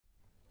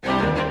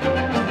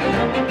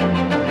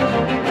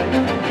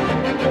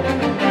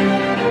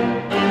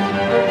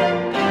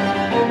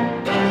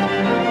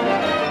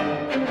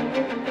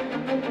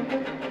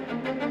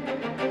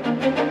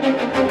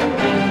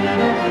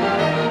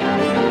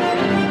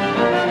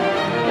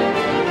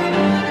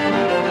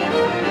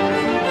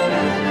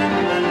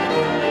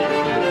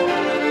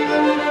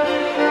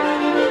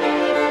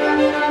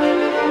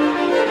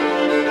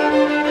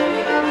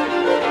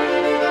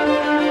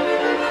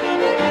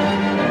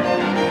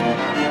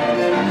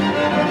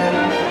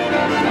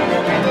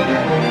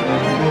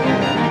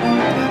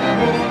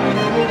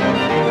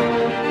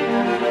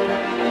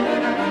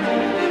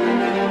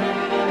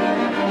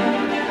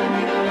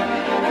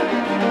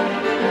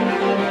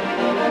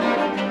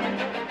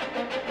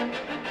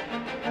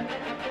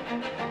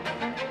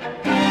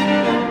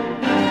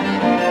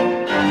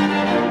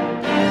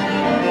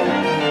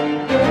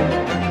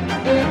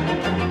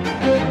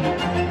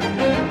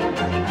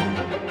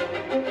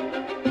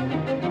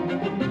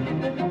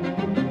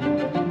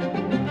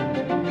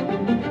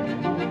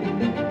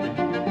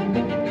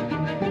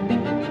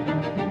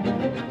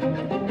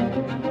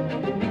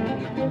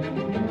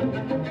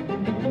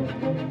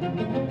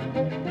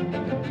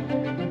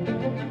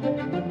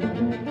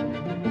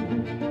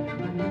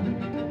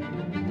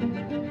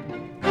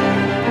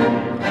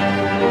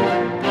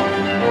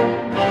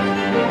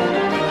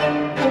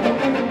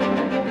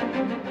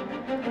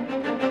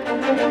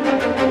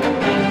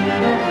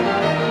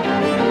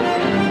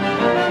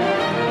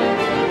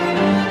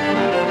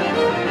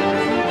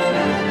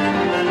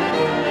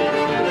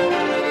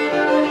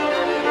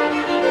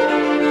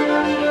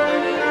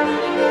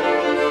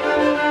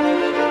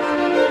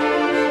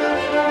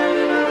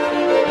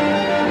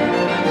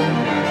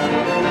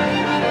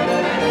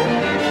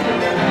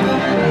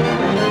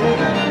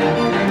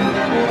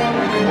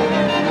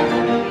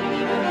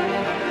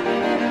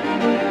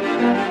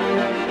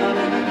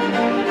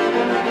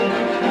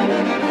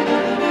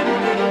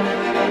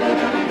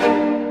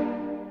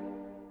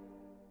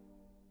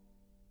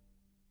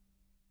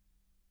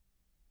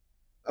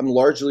I'm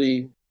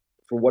largely,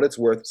 for what it's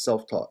worth,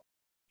 self-taught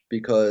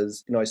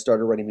because I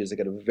started writing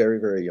music at a very,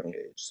 very young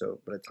age. So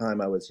by the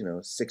time I was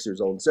 6 years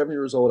old and 7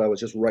 years old, I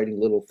was just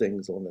writing little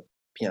things on the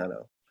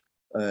piano.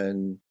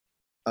 And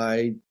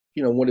I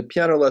wanted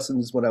piano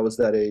lessons when I was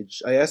that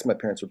age. I asked my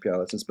parents for piano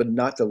lessons, but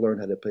not to learn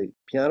how to play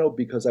piano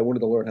because I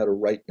wanted to learn how to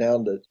write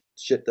down the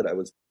shit that I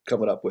was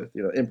coming up with,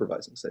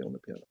 improvising, say, on the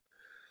piano.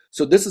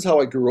 So this is how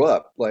I grew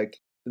up, like,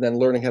 and then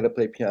learning how to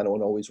play piano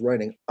and always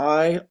writing.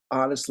 I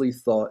honestly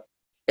thought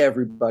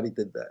everybody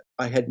did that.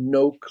 I had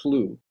no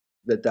clue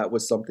that that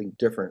was something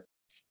different.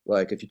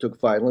 Like if you took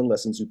violin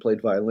lessons, you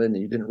played violin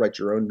and you didn't write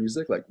your own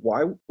music, like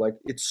why? Like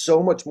it's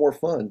so much more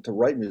fun to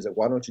write music.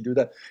 Why don't you do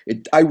that?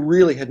 I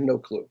really had no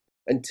clue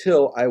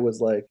until I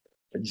was like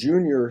a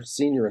junior,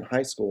 senior in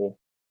high school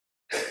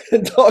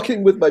and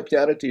talking with my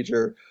piano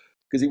teacher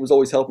because he was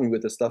always helping me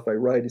with the stuff I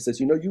write. He says,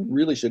 you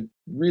really should,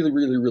 really,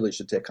 really, really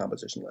should take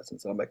composition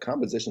lessons. And I'm like,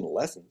 composition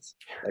lessons?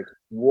 Like,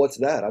 what's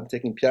that? I'm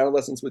taking piano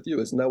lessons with you.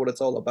 Isn't that what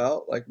it's all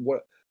about? Like,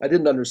 what? I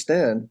didn't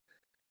understand.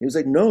 He was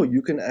like, no,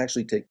 you can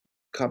actually take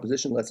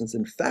composition lessons.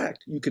 In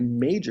fact, you can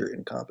major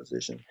in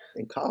composition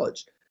in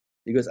college.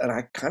 He goes, and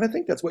I kind of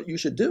think that's what you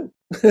should do.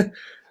 And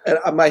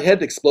my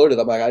head exploded.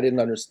 I'm like, I didn't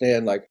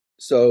understand. Like,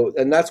 so,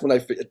 and that's when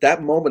at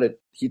that moment,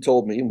 he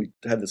told me, and we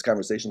had this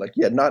conversation, like,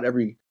 yeah, not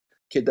every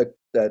kid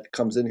that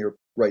comes in here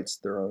writes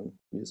their own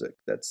music.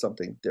 That's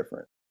something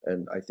different.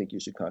 And I think you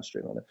should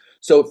concentrate on it.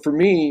 So for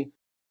me,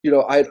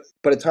 by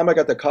the time I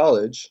got to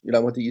college, I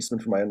went to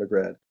Eastman for my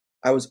undergrad.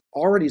 I was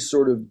already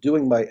sort of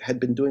had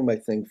been doing my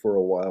thing for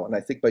a while. And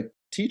I think my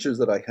teachers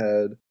that I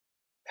had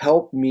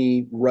helped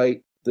me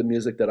write the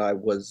music that I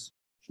was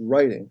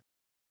writing.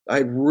 I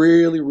had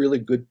really, really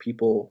good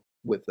people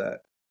with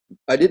that.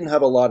 I didn't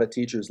have a lot of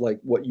teachers like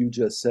what you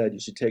just said. You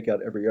should take out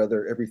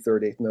every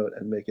third, eighth note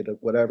and make it a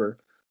whatever.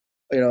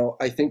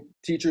 I think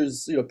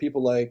teachers,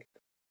 people like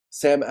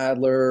Sam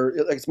Adler,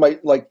 it's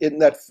like in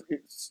that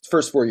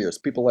first 4 years,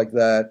 people like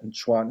that and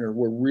Schwantner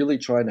were really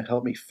trying to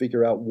help me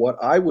figure out what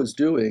I was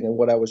doing and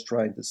what I was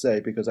trying to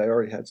say because I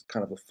already had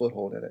kind of a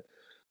foothold in it.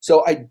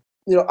 So I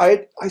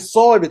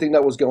saw everything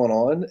that was going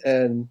on,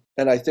 and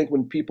I think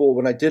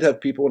when I did have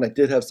people, when I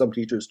did have some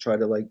teachers try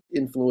to like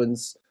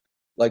influence,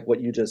 like what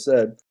you just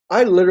said,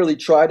 I literally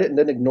tried it and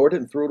then ignored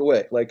it and threw it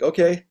away. Like,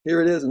 okay,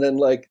 here it is, and then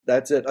like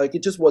that's it. Like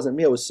it just wasn't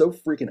me. I was so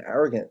freaking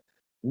arrogant,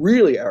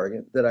 really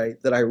arrogant that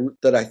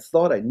I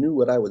thought I knew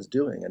what I was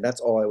doing, and that's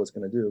all I was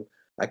going to do.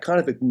 I kind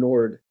of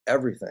ignored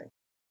everything,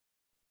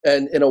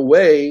 and in a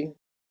way,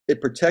 it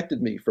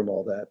protected me from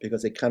all that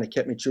because it kind of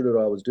kept me true to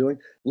what I was doing.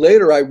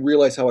 Later, I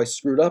realized how I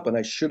screwed up, and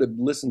I should have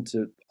listened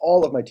to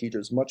all of my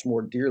teachers much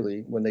more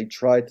dearly when they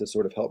tried to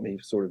sort of help me,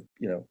 sort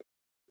of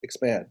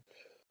expand.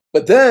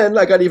 But then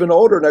I got even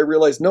older and I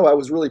realized, no, I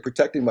was really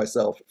protecting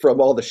myself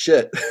from all the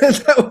shit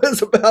that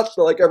was about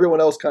to, like everyone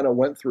else kind of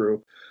went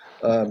through.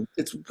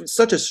 It's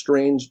such a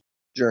strange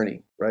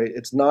journey, right?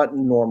 It's not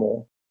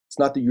normal. It's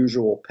not the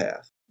usual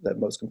path that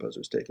most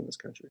composers take in this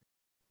country.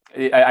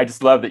 I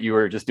just love that you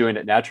were just doing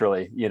it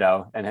naturally,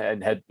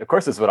 and had, of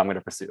course, this is what I'm going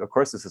to pursue. Of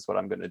course, this is what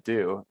I'm going to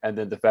do. And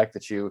then the fact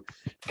that you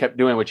kept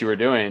doing what you were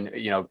doing,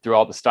 through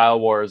all the style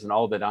wars and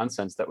all the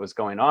nonsense that was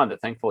going on,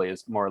 that thankfully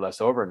is more or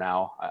less over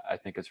now. I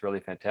think it's really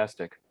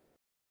fantastic.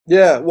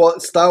 Yeah, well,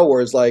 Style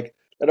Wars, like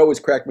that always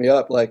cracked me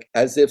up, like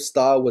as if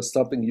style was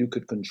something you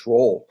could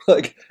control.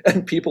 Like,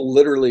 and people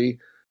literally,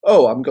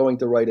 oh, I'm going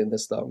to write in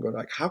this style. I'm going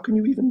like, how can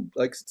you even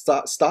like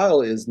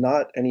style is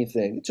not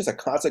anything. It's just a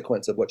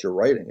consequence of what you're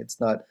writing.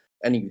 It's not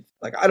any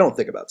like I don't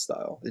think about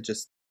style.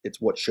 It's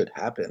what should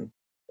happen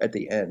at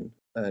the end.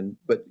 And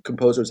but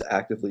composers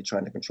actively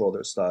trying to control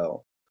their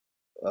style,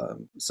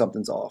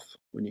 something's off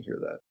when you hear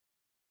that.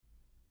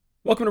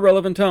 Welcome to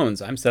Relevant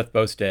Tones. I'm Seth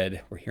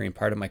Bosted. We're hearing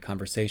part of my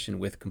conversation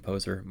with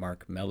composer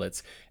Mark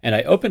Melitz. And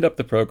I opened up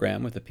the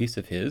program with a piece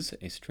of his,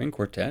 a string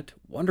quartet,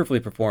 wonderfully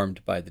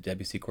performed by the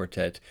Debussy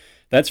Quartet.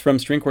 That's from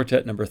String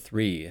Quartet number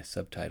 3,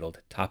 subtitled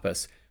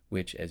Tapas,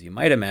 which, as you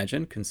might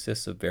imagine,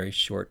 consists of very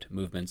short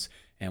movements,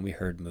 and we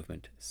heard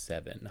movement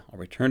 7. I'll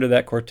return to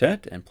that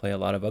quartet and play a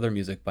lot of other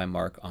music by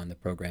Mark on the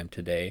program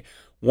today.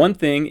 One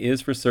thing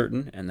is for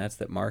certain, and that's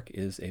that Mark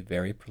is a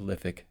very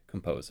prolific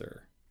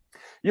composer.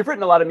 You've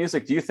written a lot of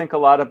music. Do you think a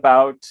lot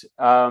about,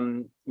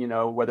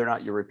 whether or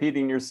not you're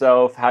repeating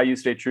yourself, how you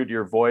stay true to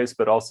your voice,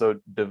 but also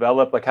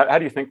develop? Like, how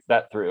do you think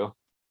that through?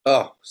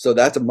 Oh, so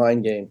that's a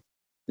mind game.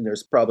 And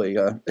there's probably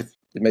if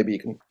maybe you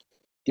can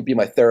be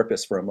my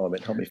therapist for a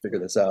moment, help me figure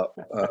this out.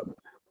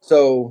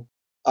 So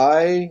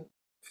I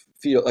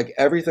feel like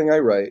everything I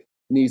write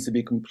needs to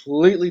be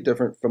completely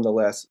different from the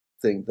last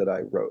thing that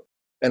I wrote.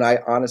 And I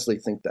honestly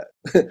think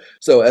that.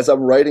 So as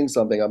I'm writing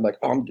something, I'm like,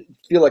 oh,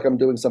 feel like I'm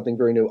doing something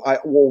very new. I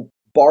will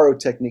borrow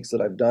techniques that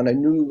I've done. I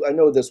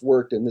know this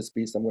worked in this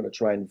piece. I'm going to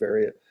try and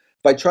vary it.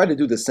 If I try to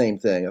do the same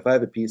thing, if I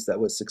have a piece that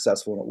was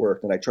successful and it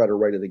worked, and I try to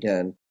write it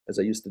again as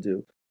I used to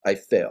do, I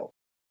fail.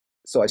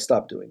 So I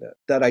stopped doing that.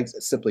 That I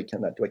simply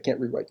cannot do. I can't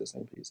rewrite the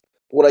same piece.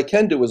 But what I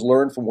can do is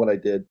learn from what I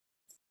did,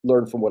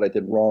 learn from what I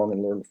did wrong,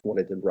 and learn from what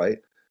I did right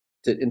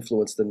to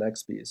influence the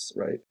next piece,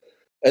 right?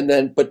 and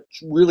then but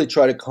really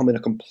try to come in a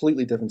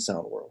completely different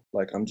sound world.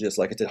 Like I'm just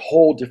like it's a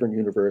whole different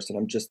universe, and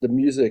I'm just the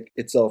music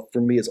itself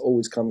for me is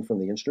always coming from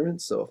the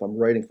instruments. So if I'm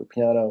writing for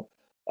piano,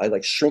 I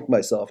like shrink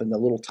myself in the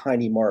little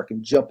tiny mark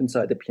and jump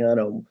inside the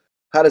piano.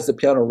 How does the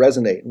piano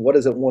resonate, and what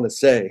does it want to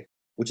say?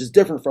 Which is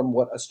different from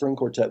what a string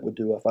quartet would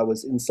do if I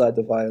was inside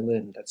the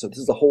violin. So this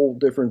is a whole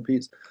different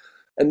piece.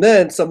 And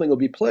then something will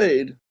be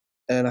played,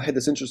 and I had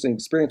this interesting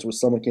experience where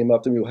someone came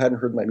up to me who hadn't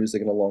heard my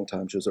music in a long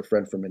time. She was a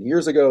friend from many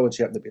years ago, and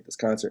she happened to be at this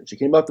concert. And she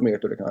came up to me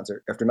after the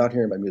concert, after not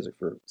hearing my music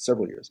for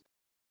several years,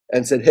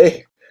 and said,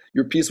 "Hey,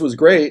 your piece was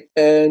great,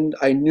 and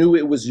I knew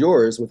it was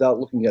yours without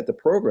looking at the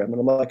program." And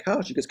I'm like,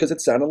 "How?" She goes, "Because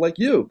it sounded like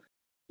you."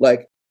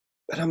 Like,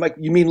 and I'm like,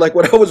 "You mean like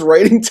what I was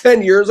writing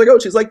 10 years ago?"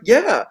 She's like,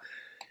 "Yeah."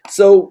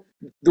 So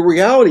the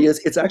reality is,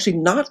 it's actually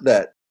not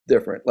that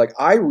different. Like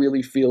I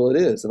really feel it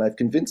is, and I've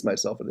convinced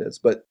myself it is.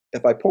 But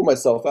if I pull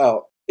myself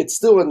out, it's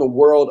still in the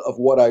world of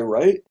what I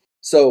write.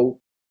 So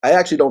I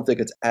actually don't think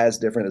it's as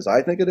different as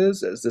I think it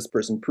is, as this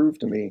person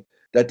proved to me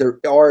that there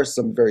are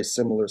some very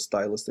similar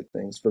stylistic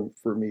things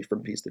for me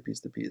from piece to piece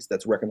to piece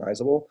that's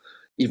recognizable,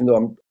 even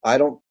though I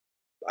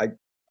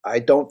I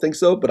don't think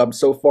so, but I'm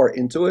so far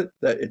into it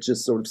that it's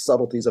just sort of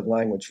subtleties of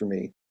language for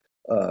me.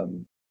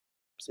 Um,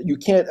 so you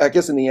can't, I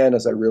guess in the end,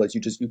 as I realized,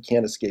 you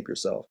can't escape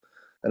yourself.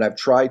 And I've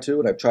tried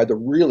to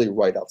really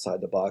write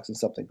outside the box and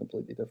something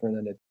completely different,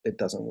 and it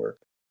doesn't work.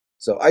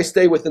 So I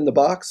stay within the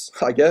box,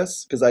 I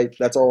guess, because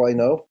that's all I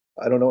know.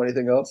 I don't know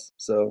anything else.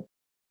 So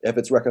if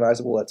it's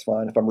recognizable, that's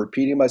fine. If I'm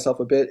repeating myself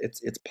a bit,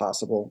 it's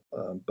possible.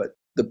 But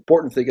the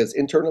important thing is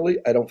internally,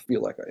 I don't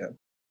feel like I am.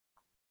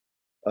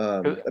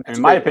 It's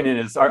In my great. opinion,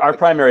 is our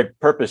primary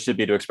purpose should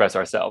be to express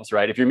ourselves,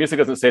 right? If your music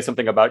doesn't say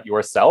something about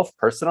yourself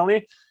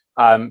personally,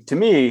 to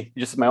me,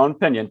 just my own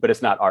opinion, but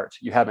it's not art.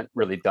 You haven't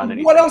really done What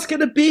anything. else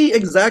can it be?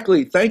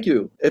 Exactly. Thank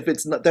you. If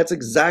it's not, that's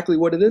exactly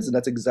what it is, and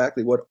that's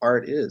exactly what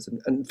art is. And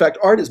in fact,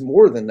 art is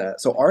more than that.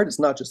 So art is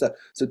not just that.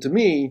 So to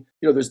me,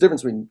 there's a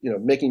difference between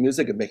making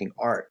music and making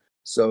art.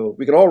 So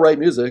we can all write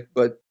music,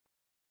 but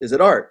is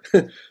it art?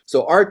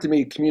 So art to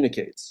me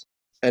communicates,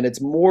 and it's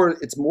more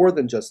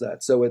than just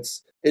that. So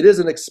it is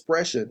an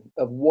expression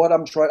of what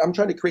I'm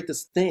trying to create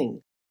this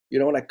thing,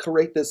 and I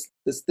create this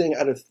thing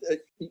out of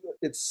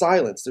it's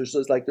silence.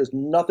 There's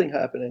nothing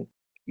happening.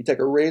 You take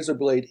a razor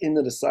blade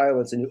into the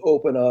silence and you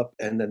open up,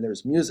 and then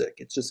there's music.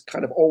 It's just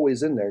kind of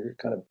always in there. You're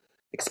kind of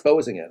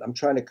exposing it. I'm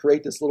trying to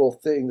create this little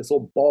thing, this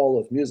little ball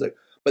of music,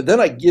 but then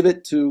I give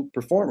it to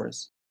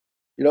performers,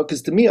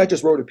 because to me, I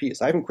just wrote a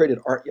piece. I haven't created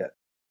art yet.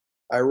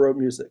 I wrote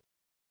music.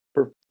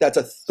 That's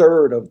a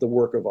third of the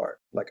work of art.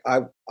 Like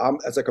I'm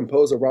as a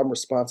composer, I'm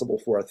responsible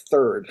for a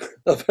third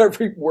of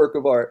every work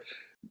of art.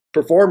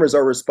 Performers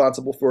are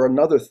responsible for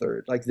another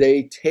third. Like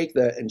they take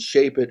that and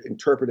shape it,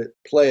 interpret it,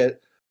 play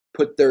it,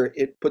 put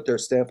their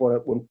stamp on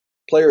it. When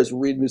players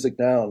read music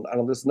down, I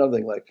don't. This is another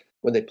thing. Like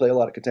when they play a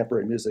lot of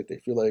contemporary music, they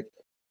feel like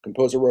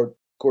composer wrote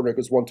chord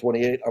records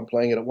 128. I'm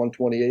playing it at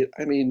 128.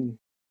 I mean,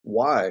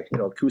 why?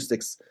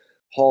 Acoustics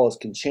halls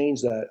can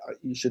change that.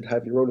 You should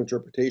have your own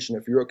interpretation.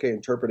 If you're okay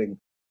interpreting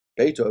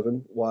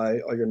Beethoven,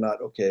 why are you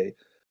not okay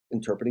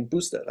interpreting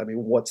Busted? I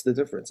mean, what's the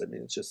difference? I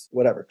mean, it's just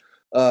whatever.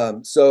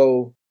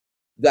 So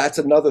that's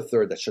another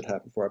third that should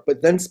happen for it.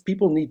 But then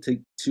people need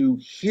to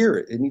hear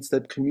it. It needs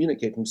to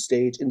communicate from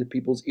stage into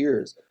people's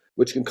ears,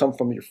 which can come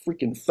from your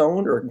freaking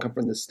phone, or it can come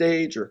from the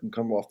stage, or it can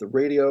come off the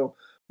radio.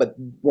 But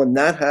when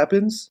that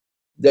happens,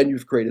 then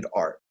you've created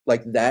art.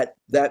 Like that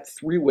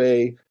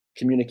three-way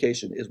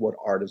communication is what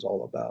art is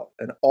all about.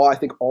 And I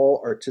think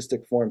all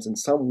artistic forms in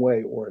some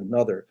way or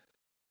another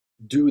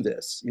do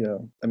this.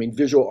 I mean,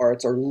 visual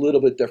arts are a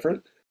little bit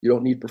different. You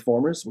don't need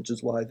performers, which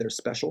is why they're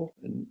special,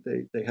 and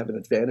they have an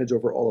advantage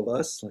over all of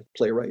us, like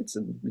playwrights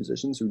and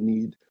musicians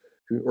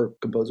or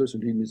composers who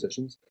need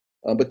musicians.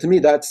 But to me,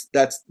 that's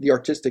the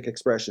artistic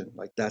expression.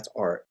 Like that's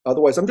art.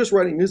 Otherwise, I'm just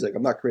writing music.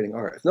 I'm not creating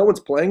art. If no one's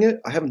playing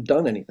it, I haven't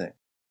done anything.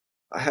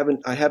 I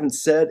haven't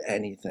said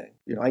anything.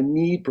 I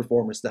need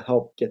performers to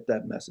help get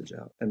that message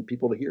out and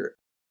people to hear it.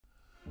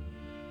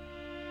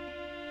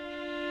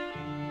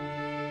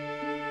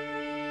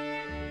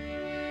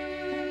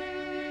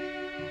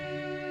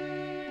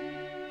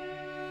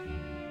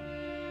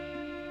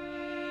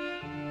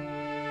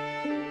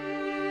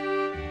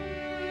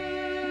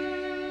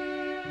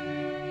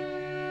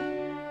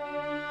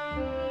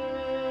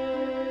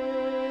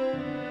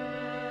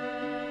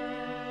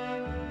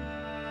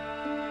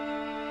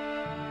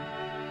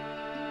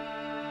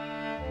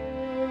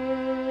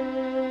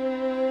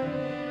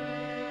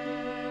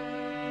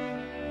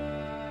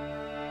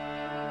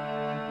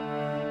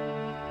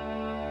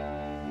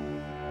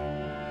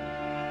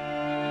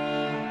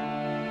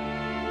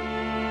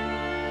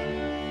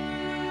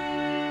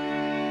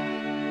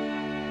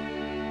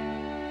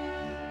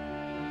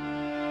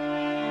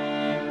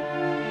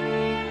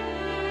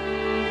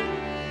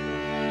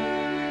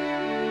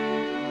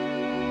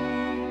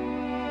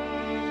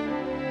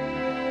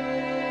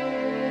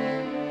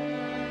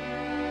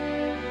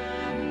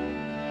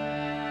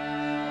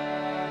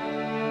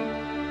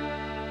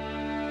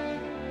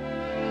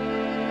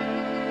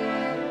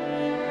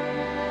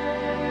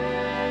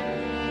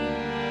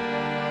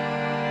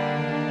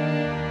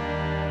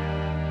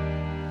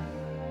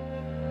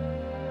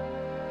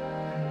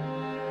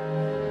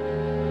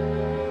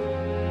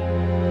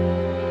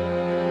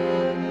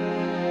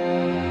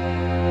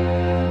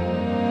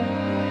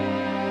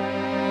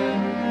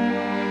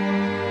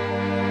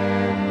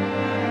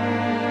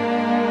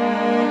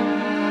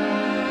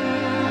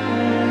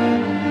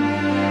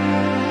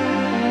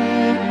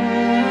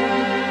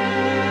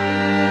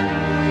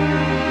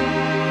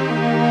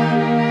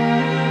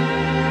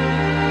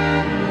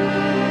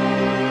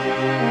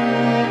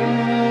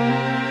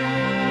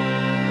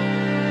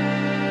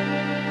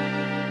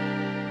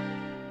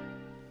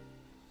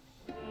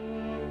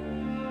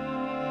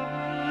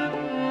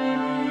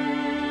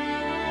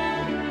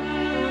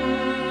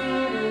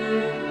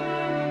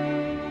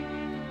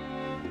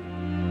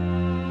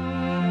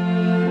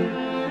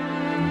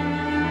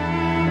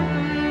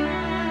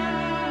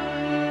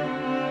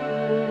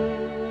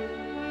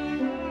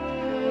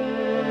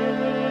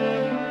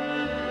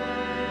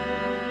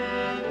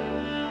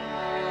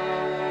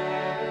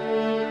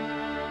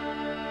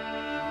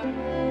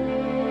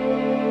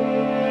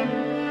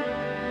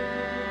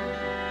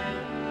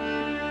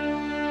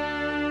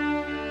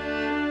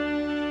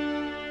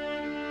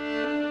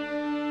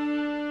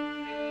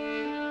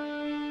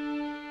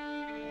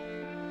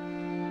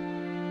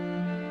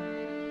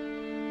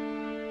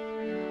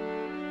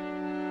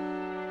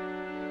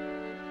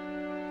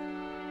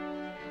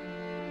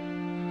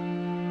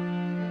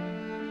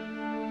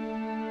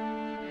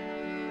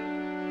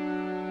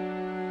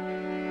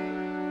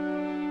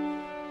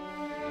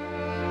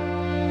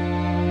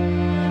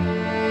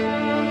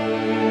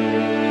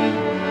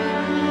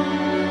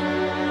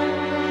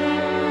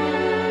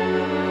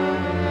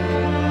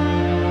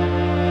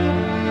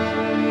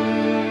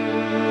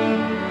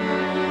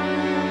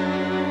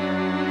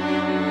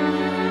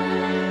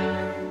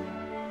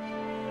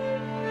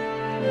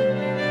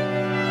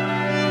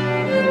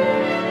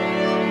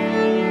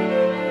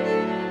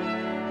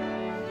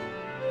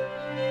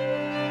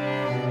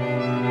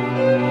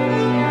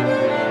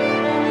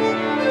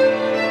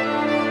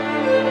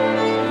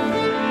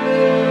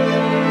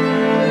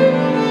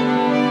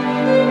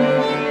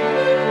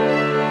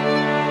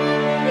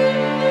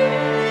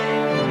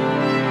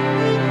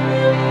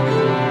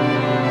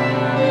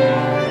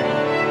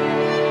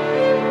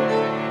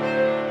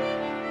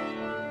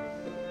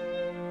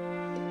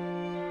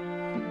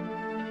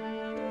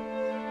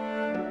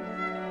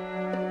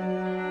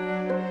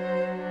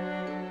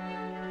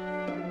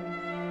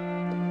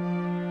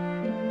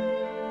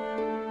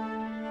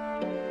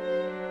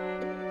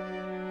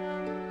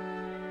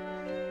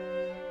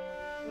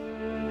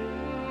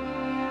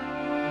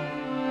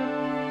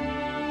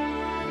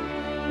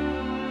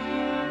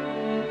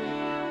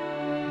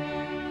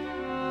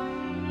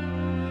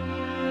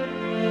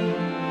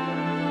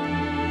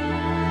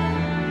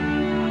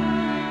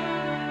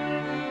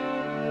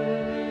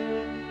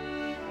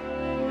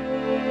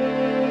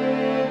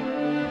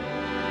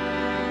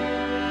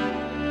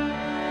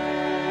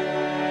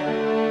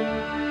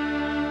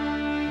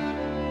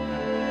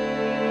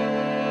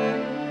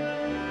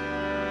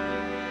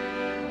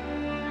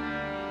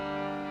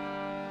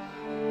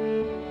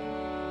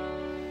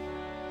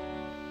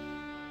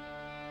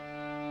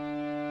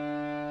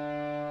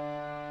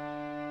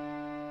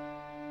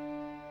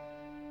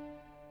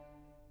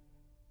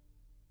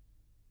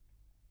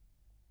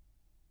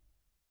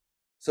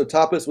 So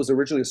Tapas was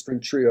originally a string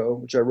trio,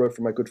 which I wrote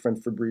for my good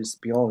friend Fabrice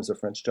Pion, who's a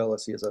French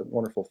cellist. He has a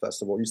wonderful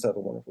festival. He used to have a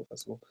wonderful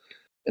festival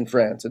in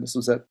France, and this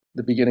was at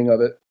the beginning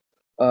of it.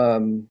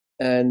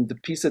 And the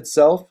piece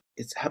itself,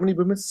 it's how many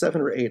movements?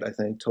 7 or 8, I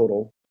think,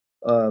 total.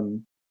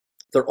 Um,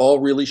 they're all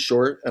really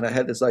short, and I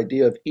had this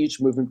idea of each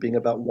movement being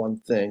about one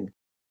thing.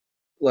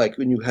 Like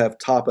when you have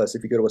tapas,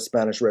 if you go to a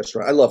Spanish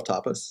restaurant, I love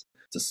tapas.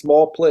 It's a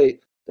small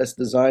plate that's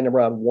designed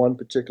around one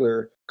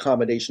particular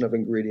combination of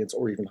ingredients,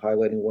 or even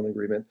highlighting one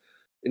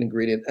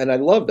ingredient, and I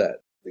love that.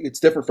 It's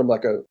different from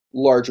like a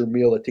larger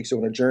meal that takes you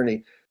on a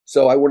journey.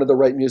 So I wanted to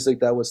write music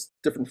that was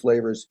different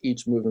flavors.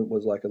 Each movement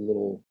was like a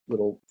little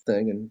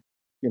thing, and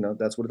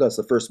that's what it does.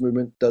 The first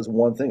movement does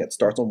one thing. It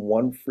starts on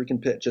one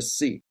freaking pitch, just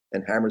C,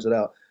 and hammers it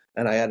out.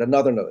 And I add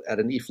another note, add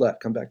an E flat,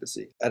 come back to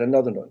C, add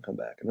another note, and come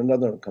back, and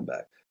another note, and come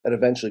back. And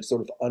eventually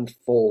sort of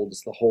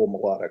unfolds the whole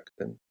melodic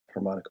and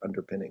harmonic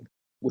underpinning,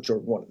 which are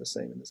one and the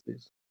same in this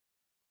piece.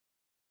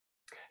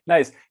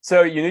 Nice.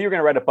 So you knew you were going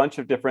to write a bunch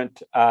of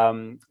different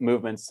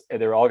movements.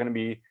 And they're all going to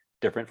be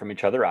different from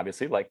each other,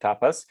 obviously, like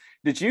tapas.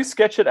 Did you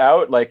sketch it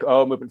out like,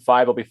 oh, movement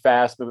 5 will be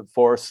fast, movement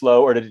 4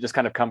 slow, or did it just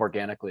kind of come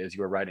organically as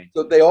you were writing?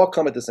 So they all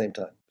come at the same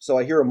time. So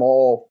I hear them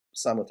all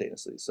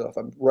simultaneously. So if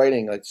I'm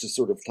writing, like just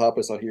sort of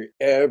tapas, I'll hear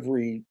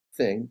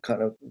everything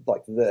kind of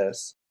like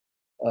this.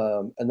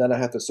 And then I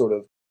have to sort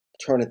of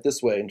turn it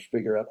this way and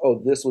figure out, oh,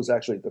 this was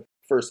actually the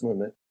first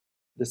movement.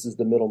 This is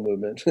the middle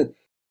movement.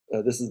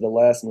 This is the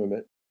last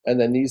movement. And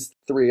then these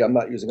 3, I'm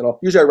not using at all.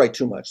 Usually I write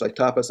too much. Like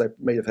tapas, I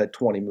may have had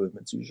 20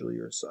 movements usually,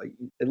 or so.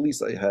 At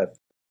least I have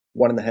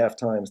 1.5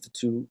 times to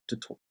 2 to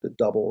the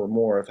double or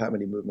more of how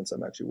many movements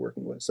I'm actually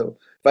working with. So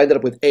if I ended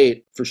up with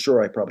 8, for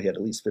sure I probably had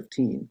at least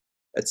 15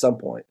 at some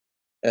point.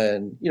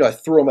 And I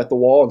threw them at the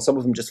wall, and some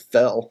of them just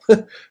fell,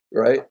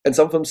 right? And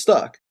some of them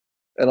stuck,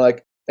 and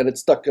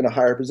it's stuck in a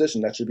higher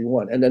position. That should be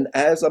 1. And then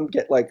as I'm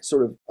get like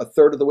sort of a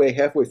third of the way,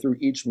 halfway through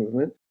each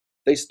movement,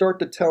 they start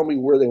to tell me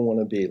where they want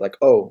to be. Like,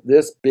 oh,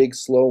 this big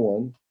slow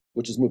one,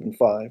 which is movement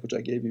 5, which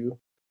I gave you,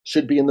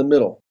 should be in the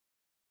middle.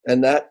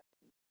 And that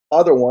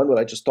other one, what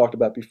I just talked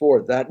about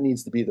before, that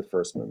needs to be the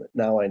first movement.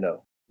 Now I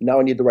know. Now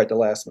I need to write the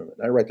last movement.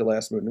 I write the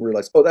last movement and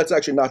realize, oh, that's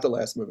actually not the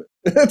last movement.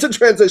 It's a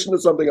transition to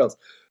something else.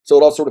 So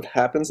it all sort of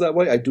happens that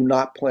way. I do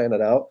not plan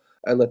it out.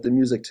 I let the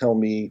music tell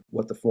me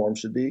what the form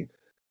should be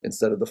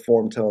instead of the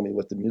form telling me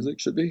what the music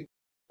should be.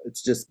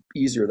 It's just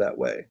easier that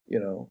way.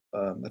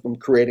 If I'm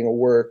creating a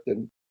work,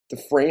 then to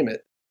frame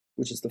it,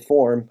 which is the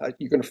form,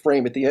 you're going to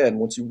frame at the end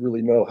once you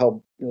really know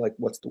how, like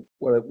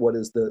what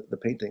is the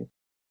painting,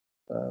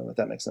 if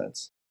that makes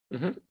sense.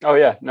 Mm-hmm. Oh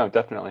yeah, no,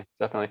 definitely.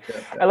 Yeah.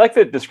 I like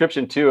the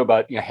description too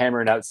about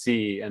hammering out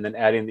C and then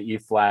adding the E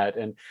flat,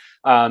 and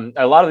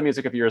a lot of the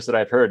music of yours that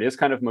I've heard is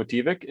kind of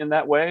motivic in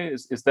that way.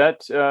 Is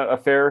that a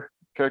fair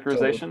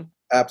characterization? Totally.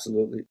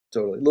 Absolutely,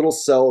 totally. Little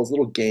cells,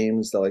 little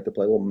games that I like to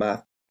play,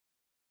 little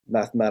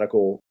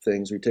mathematical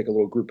things where you take a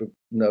little group of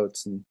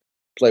notes and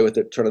play with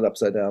it, turn it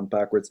upside down,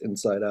 backwards,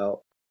 inside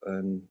out,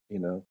 and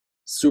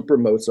super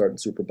Mozart and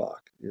super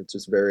Bach. It's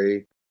just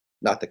very,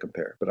 not to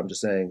compare, but I'm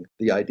just saying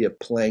the idea of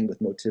playing with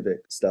motivic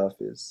stuff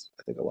is,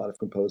 I think a lot of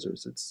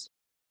composers,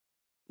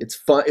 it's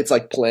fun. It's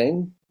like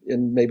playing,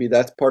 and maybe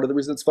that's part of the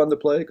reason it's fun to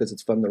play, because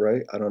it's fun to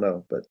write. I don't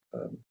know, but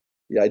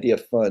the idea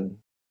of fun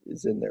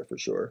is in there for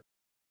sure.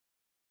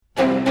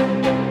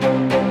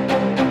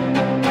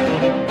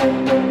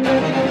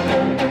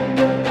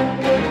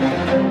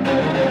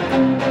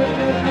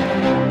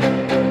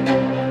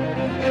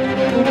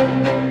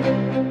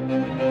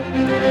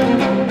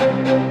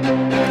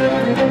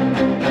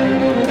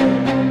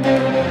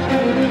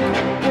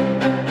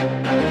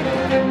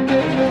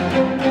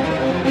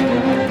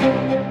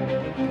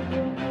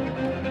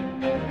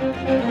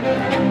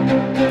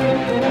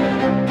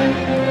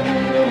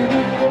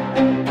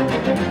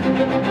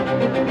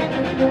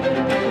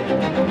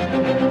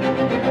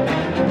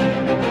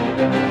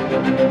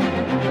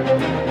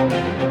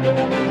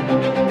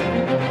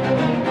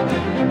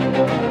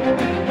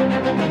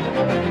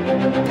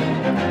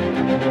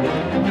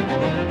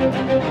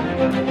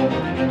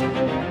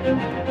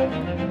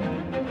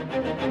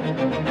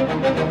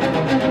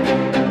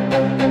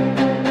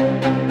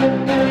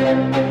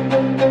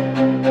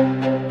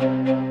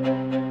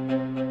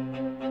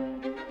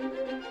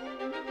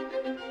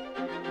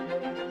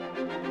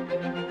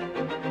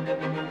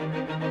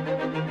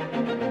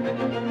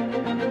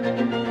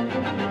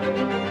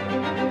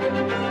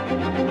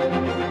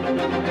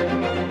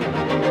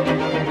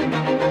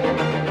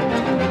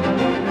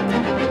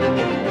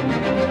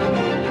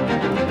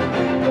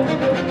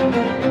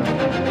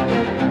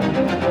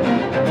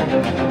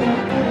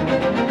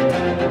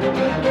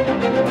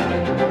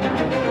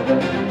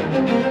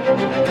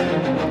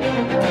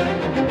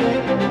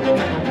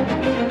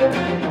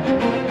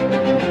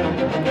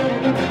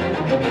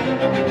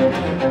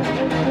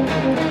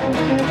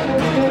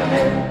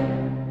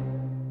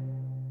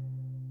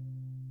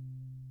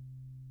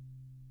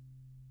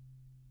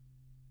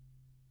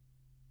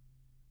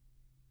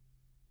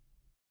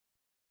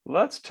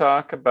 Let's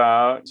talk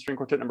about string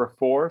quartet number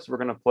 4. So we're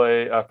going to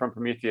play from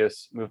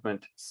Prometheus,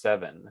 movement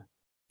 7.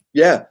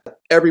 Yeah,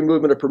 every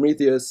movement of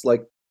Prometheus,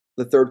 like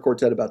the third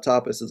quartet about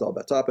Tapas is all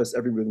about Tapas.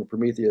 Every movement of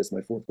Prometheus,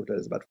 my fourth quartet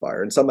is about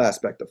fire and some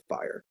aspect of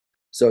fire.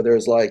 So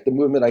there's like the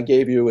movement I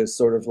gave you is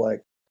sort of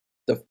like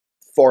the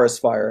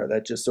forest fire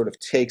that just sort of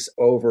takes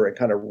over and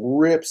kind of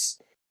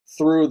rips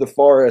through the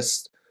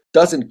forest,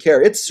 doesn't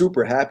care. It's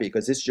super happy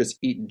because it's just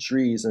eating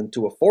trees. And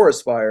to a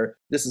forest fire,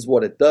 this is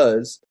what it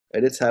does.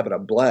 And it's having a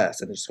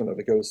blast and it just kind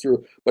of goes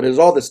through. But there's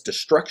all this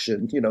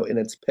destruction, in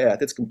its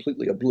path. It's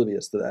completely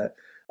oblivious to that.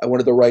 I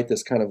wanted to write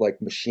this kind of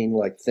like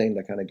machine-like thing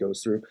that kind of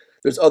goes through.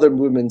 There's other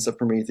movements of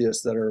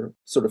Prometheus that are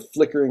sort of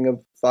flickering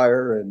of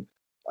fire and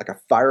like a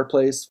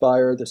fireplace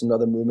fire. There's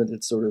another movement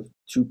that's sort of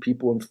two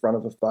people in front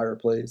of a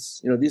fireplace.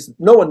 These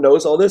no one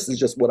knows all this. Is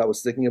just what I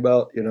was thinking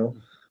about.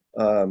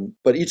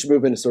 But each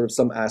movement is sort of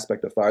some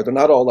aspect of fire. They're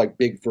not all like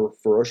big,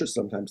 ferocious.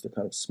 Sometimes they're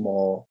kind of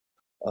small,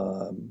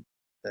 and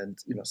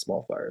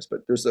small fires.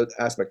 But there's an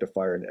aspect of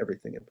fire in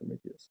everything in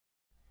Prometheus.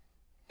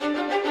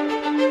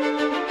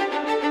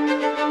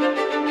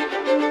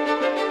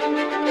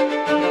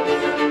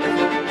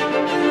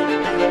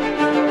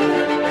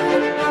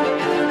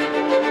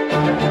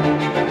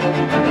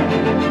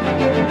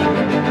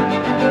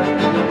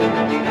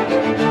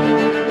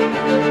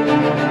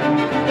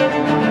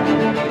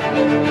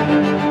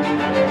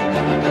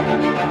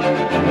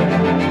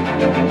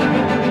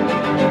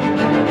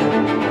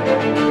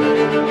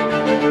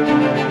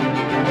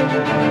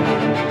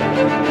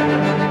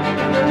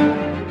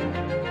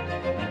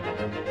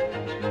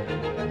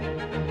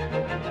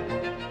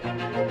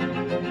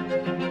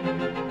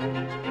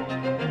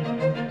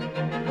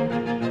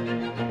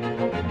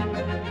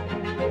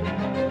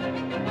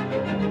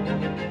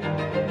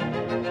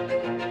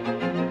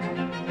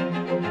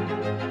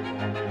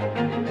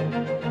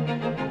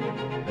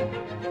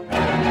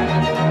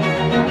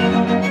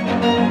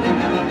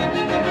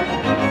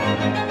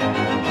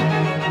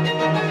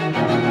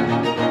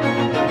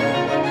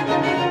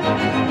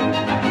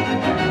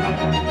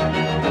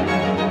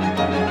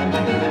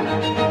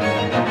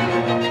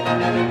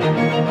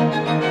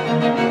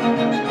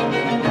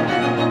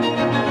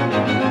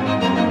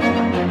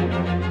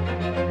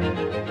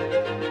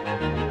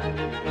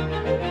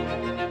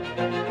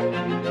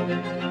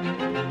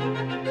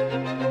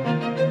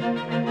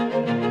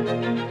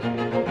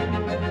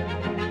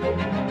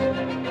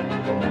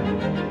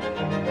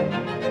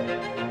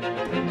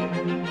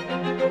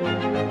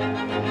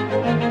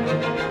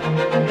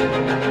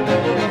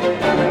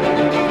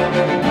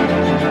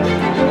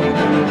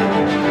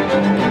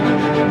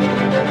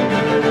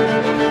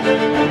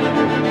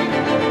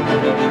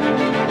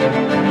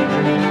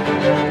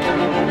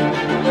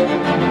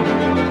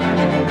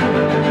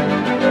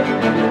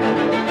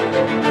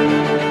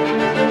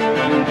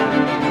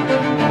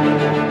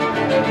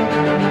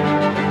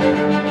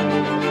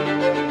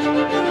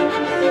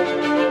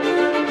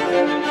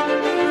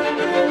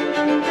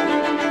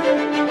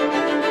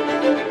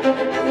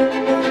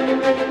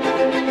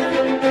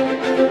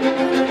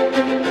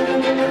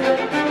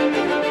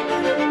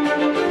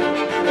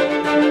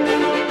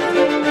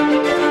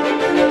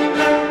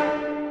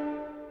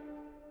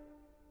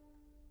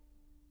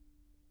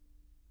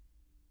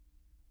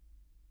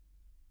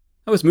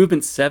 That was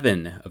movement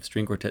 7 of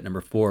String Quartet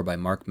number 4 by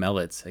Mark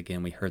Melitz.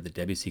 Again, we heard the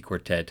Debussy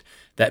Quartet.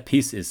 That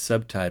piece is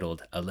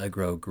subtitled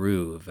Allegro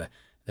Groove.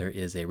 There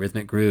is a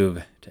rhythmic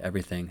groove to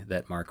everything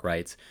that Mark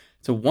writes.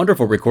 It's a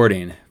wonderful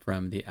recording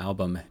from the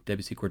album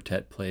Debussy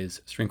Quartet Plays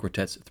String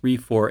Quartets 3,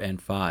 4,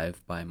 and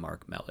 5 by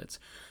Mark Melitz.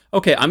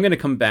 Okay, I'm going to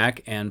come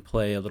back and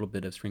play a little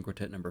bit of String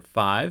Quartet number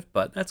 5,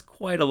 but that's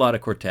quite a lot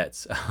of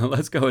quartets.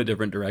 Let's go a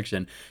different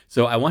direction.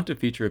 So I want to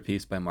feature a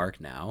piece by Mark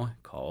now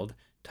called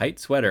Tight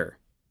Sweater.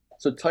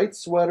 So Tight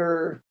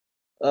Sweater,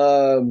 it's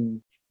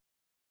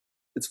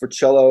for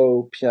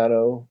cello,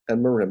 piano,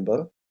 and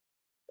marimba.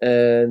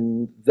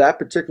 And that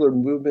particular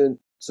movement,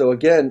 so I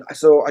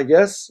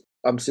guess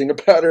I'm seeing a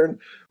pattern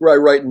where I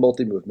write in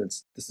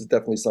multi-movements. This is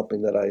definitely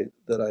something that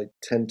I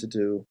tend to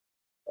do,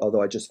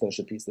 although I just finished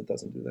a piece that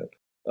doesn't do that.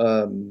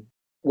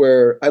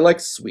 Where I like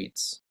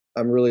suites.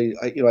 I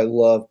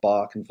love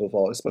Bach and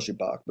Vivaldi, especially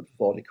Bach, but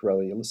Vivaldi,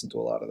 Corelli, I listen to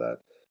a lot of that.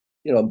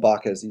 And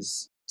Bach has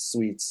these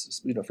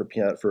suites, for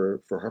piano,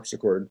 for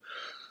harpsichord,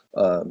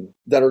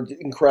 that are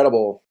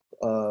incredible.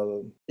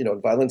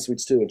 Violin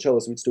suites too, and cello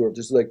suites too, are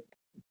just like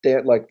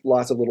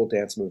lots of little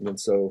dance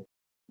movements. So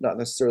not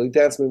necessarily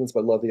dance movements,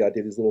 but I love the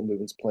idea of these little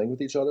movements playing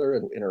with each other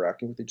and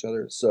interacting with each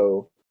other.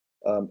 So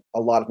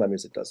a lot of my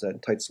music does that.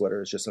 And Tight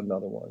Sweater is just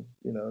another one,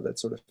 that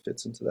sort of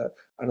fits into that.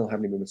 I don't know how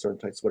many movements are in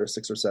Tight Sweater,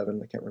 6 or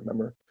 7, I can't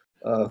remember.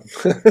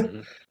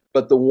 Mm-hmm.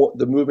 But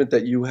the movement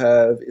that you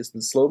have is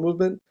the slow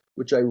movement,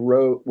 which I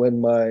wrote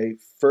when my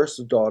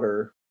first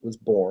daughter was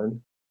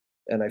born.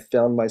 And I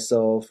found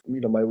myself,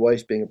 my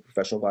wife being a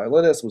professional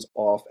violinist was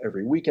off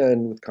every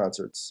weekend with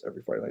concerts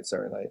every Friday night,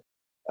 Saturday night.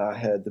 I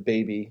had the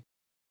baby,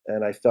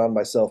 and I found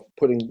myself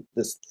putting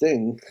this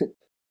thing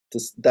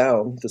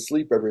down to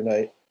sleep every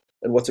night.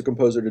 And what's a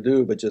composer to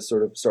do but just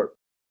sort of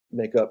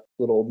make up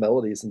little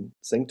melodies and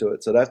sing to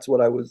it? So that's what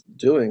I was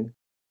doing.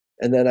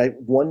 And then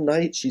one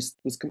night she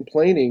was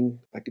complaining.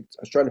 I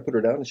was trying to put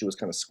her down, and she was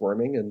kind of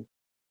squirming, and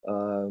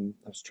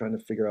I was trying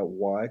to figure out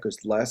why.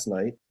 Because last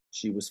night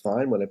she was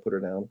fine when I put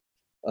her down,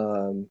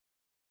 um,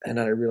 and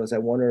then I realized I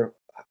wonder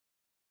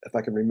if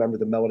I can remember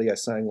the melody I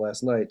sang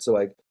last night. So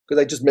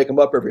because I just make them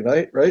up every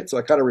night, right? So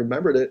I kind of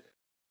remembered it,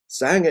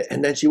 sang it,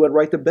 and then she went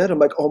right to bed. I'm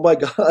like, oh my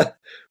God.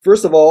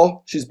 First of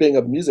all, she's being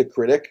a music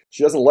critic.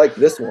 She doesn't like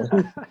this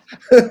one.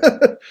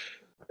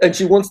 And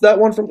she wants that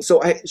one from,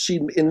 so she,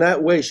 in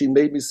that way, she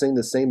made me sing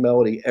the same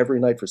melody every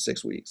night for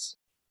 6 weeks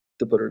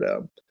to put her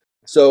down.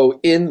 So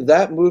in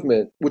that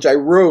movement, which I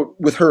wrote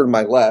with her in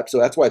my lap, so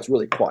that's why it's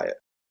really quiet.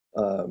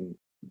 Um,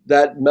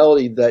 that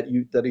melody that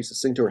I used to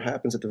sing to her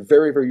happens at the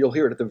very, very, you'll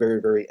hear it at the very,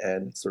 very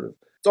end. It's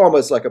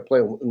almost like a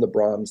play in the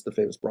Brahms, the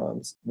famous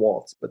Brahms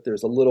waltz, but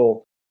there's a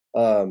little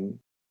um,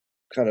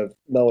 kind of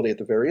melody at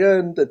the very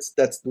end.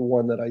 That's the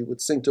one that I would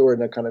sing to her,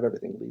 and that kind of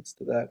everything leads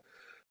to that.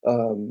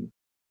 Um,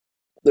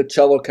 the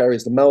cello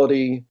carries the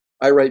melody.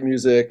 I write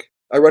music.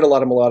 I write a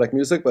lot of melodic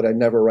music, but I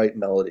never write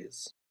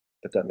melodies.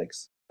 If that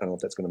makes, I don't know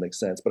if that's going to make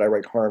sense, but I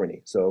write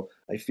harmony. So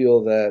I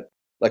feel that,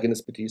 like in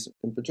this piece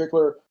in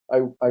particular,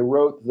 I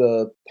wrote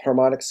the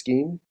harmonic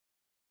scheme,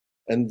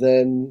 and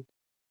then,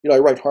 I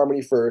write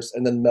harmony first,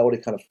 and then melody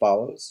kind of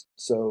follows.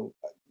 So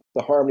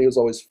the harmony was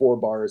always 4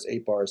 bars,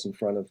 8 bars in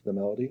front of the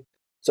melody.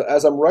 So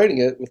as I'm writing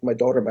it with my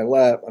daughter in my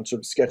lap, I'm sort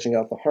of sketching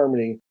out the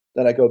harmony.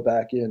 Then I go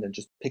back in and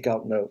just pick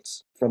out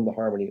notes from the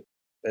harmony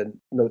and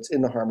notes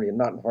in the harmony and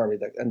not in harmony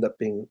that end up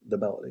being the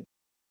melody.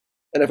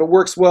 And if it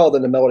works well,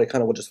 then the melody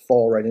kind of will just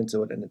fall right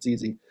into it and it's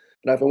easy.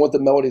 And if I want the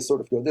melody to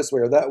sort of go this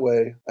way or that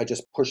way, I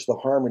just push the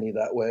harmony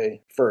that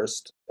way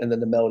first, and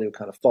then the melody will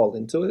kind of fall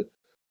into it.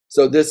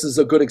 So this piece is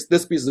a good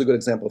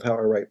example of how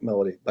I write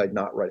melody by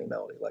not writing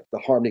melody. Like the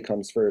harmony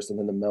comes first, and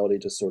then the melody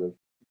just sort of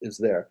is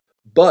there.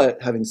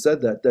 But having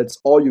said that, that's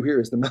all you hear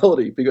is the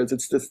melody, because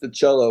it's just the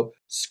cello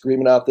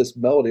screaming out this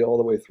melody all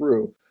the way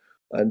through.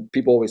 And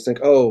people always think,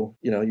 oh,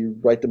 you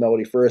write the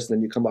melody first and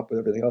then you come up with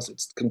everything else.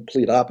 It's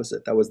complete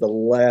opposite. That was the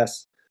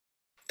last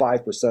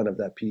 5% of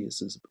that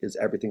piece is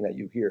everything that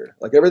you hear.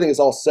 Like everything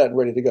is all set and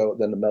ready to go,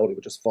 then the melody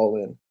would just fall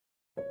in.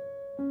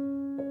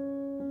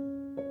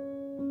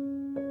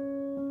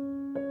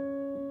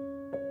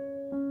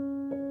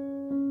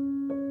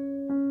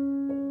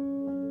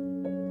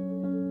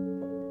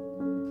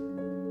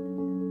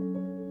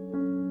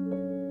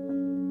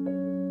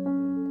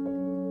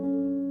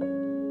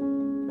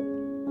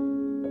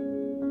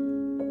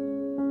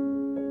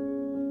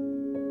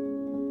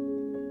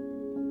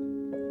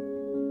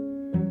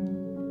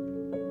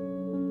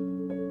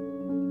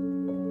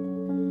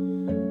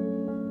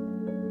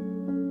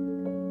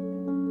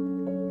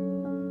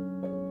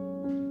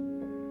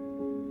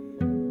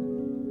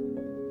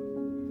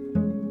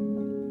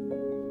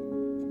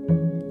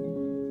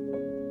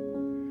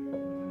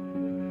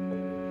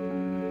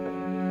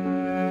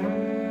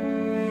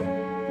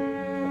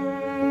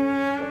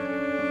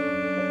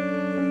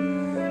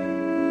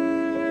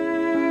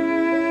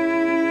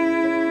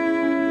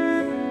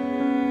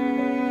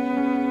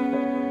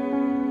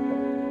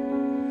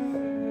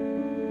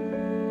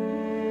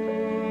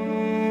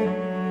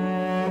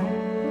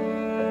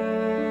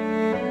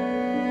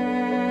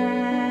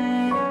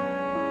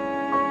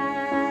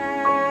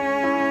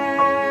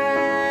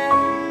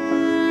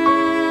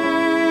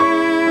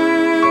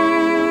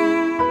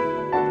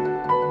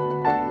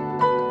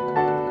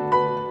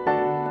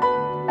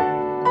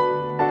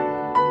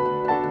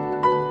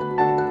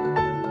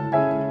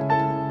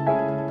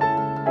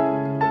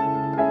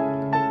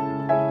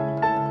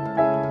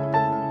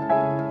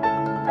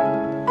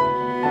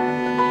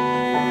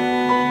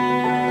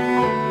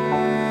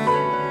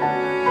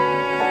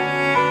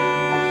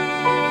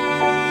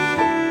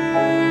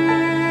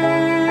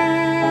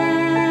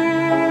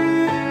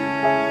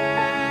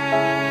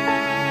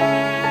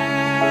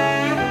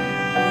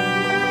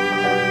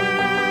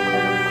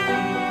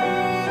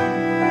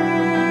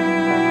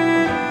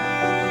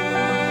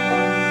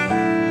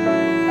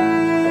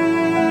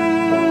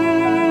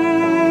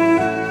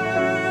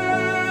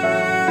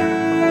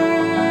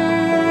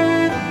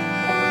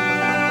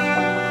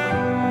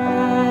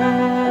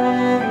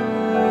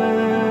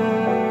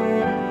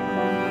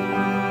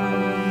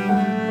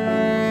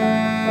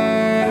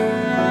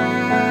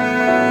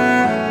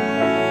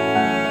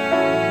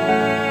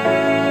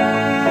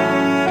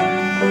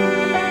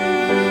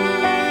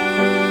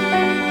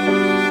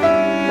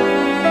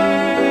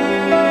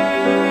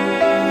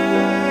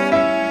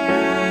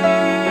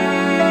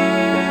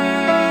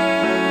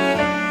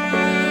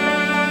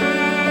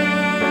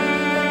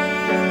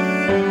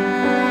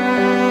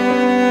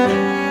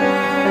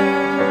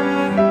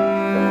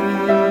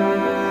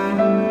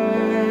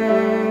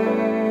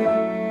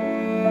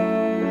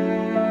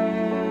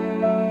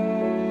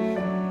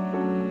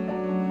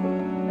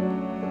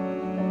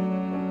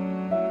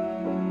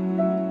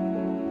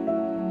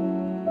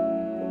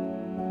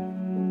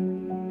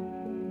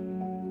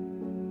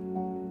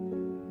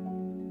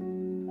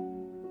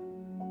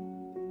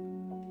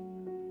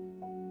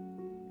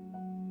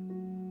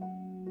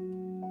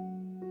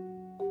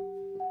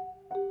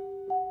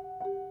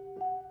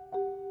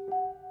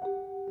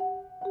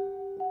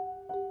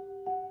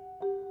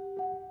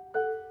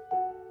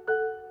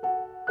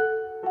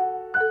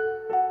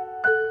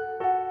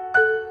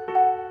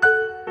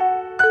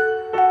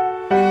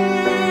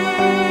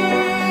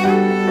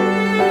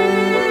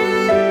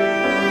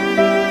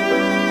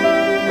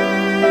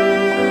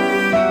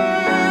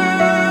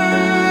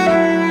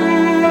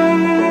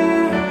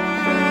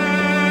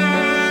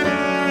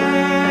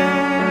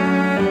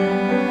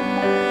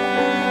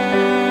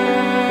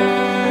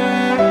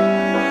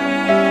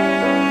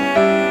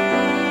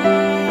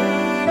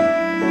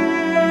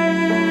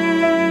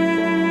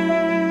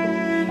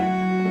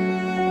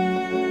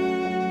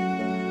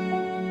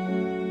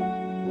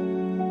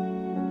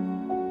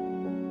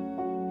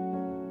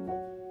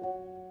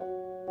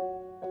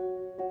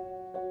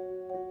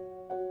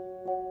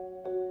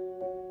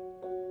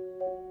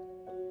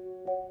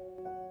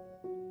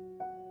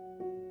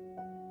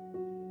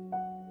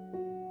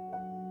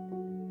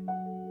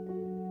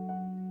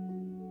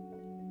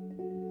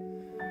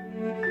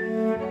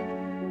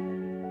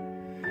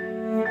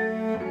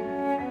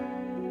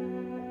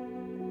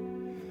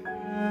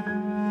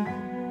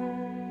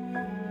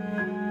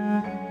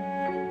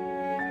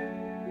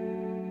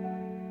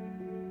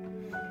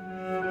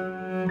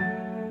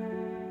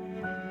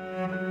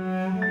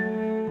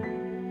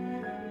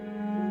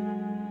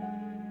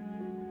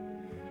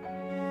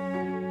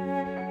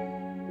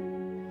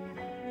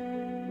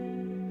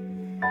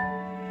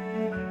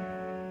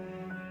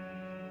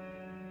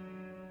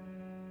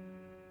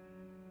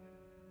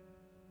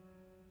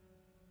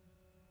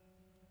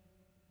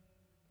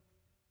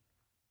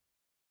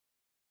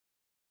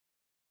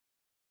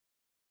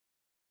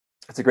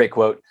 That's a great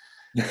quote.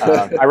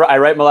 I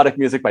write melodic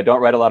music, but I don't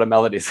write a lot of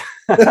melodies.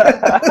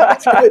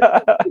 It's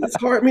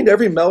hard. I mean,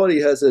 every melody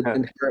has an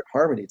inherent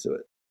harmony to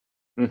it.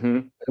 Mm-hmm.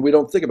 And we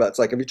don't think about it. It's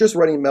like if you're just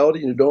writing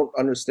melody and you don't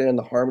understand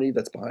the harmony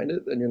that's behind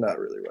it, then you're not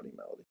really writing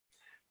melody.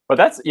 But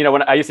that's,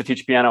 when I used to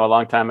teach piano a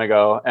long time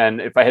ago,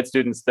 and if I had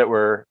students that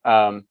were,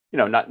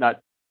 not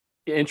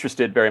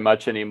interested very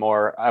much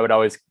anymore, I would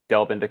always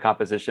delve into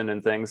composition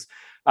and things.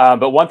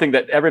 But one thing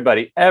that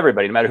everybody,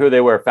 no matter who they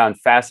were, found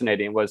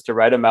fascinating was to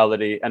write a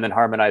melody and then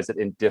harmonize it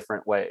in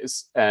different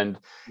ways. And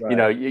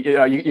Right.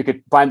 you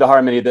could find the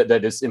harmony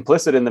that is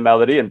implicit in the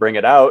melody and bring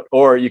it out,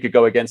 or you could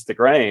go against the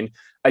grain.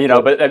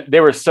 But they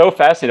were so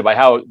fascinated by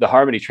how the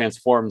harmony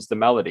transforms the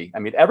melody. I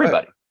mean,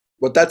 everybody. Right.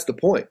 But that's the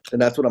point, and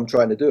that's what I'm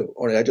trying to do.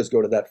 Only I just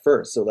go to that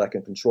first so that I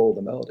can control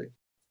the melody.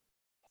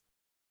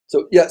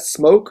 So yeah,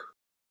 Smoke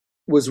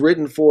was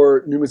written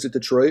for New Music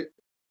Detroit,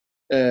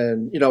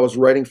 and I was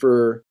writing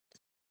for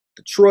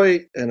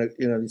Detroit and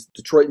these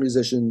Detroit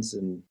musicians,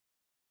 and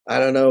I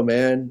don't know,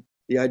 man,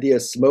 the idea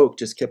of Smoke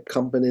just kept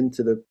coming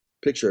into the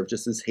picture of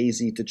just this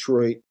hazy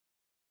Detroit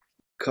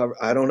cover.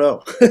 I don't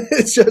know.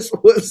 It just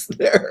was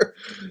there.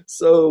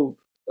 So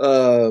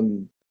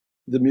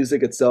the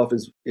music itself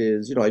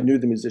is I knew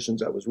the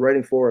musicians I was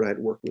writing for, and I had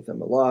worked with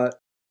them a lot.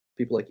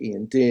 People like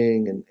Ian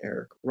Ding and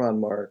Eric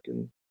Ronmark,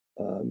 and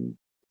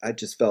I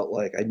just felt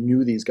like I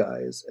knew these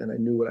guys and I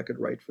knew what I could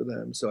write for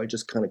them. So I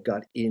just kind of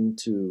got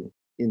into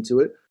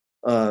it.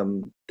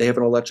 They have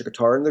an electric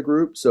guitar in the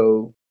group,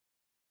 so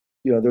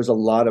there's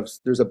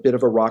a bit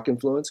of a rock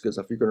influence, because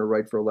if you're going to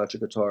write for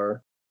electric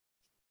guitar,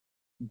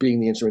 being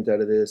the instrument that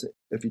it is,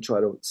 if you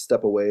try to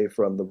step away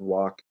from the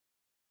rock,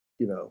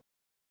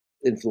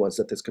 influence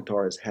that this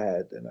guitar has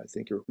had, then I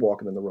think you're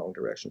walking in the wrong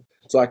direction.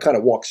 So I kind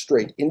of walked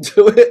straight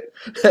into it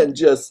and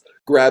just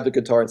grabbed the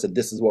guitar and said,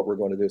 "This is what we're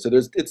going to do." So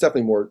it's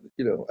definitely more,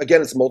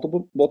 again, it's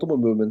multiple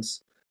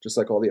movements, just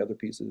like all the other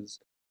pieces,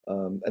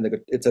 and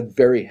it's a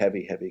very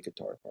heavy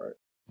guitar part.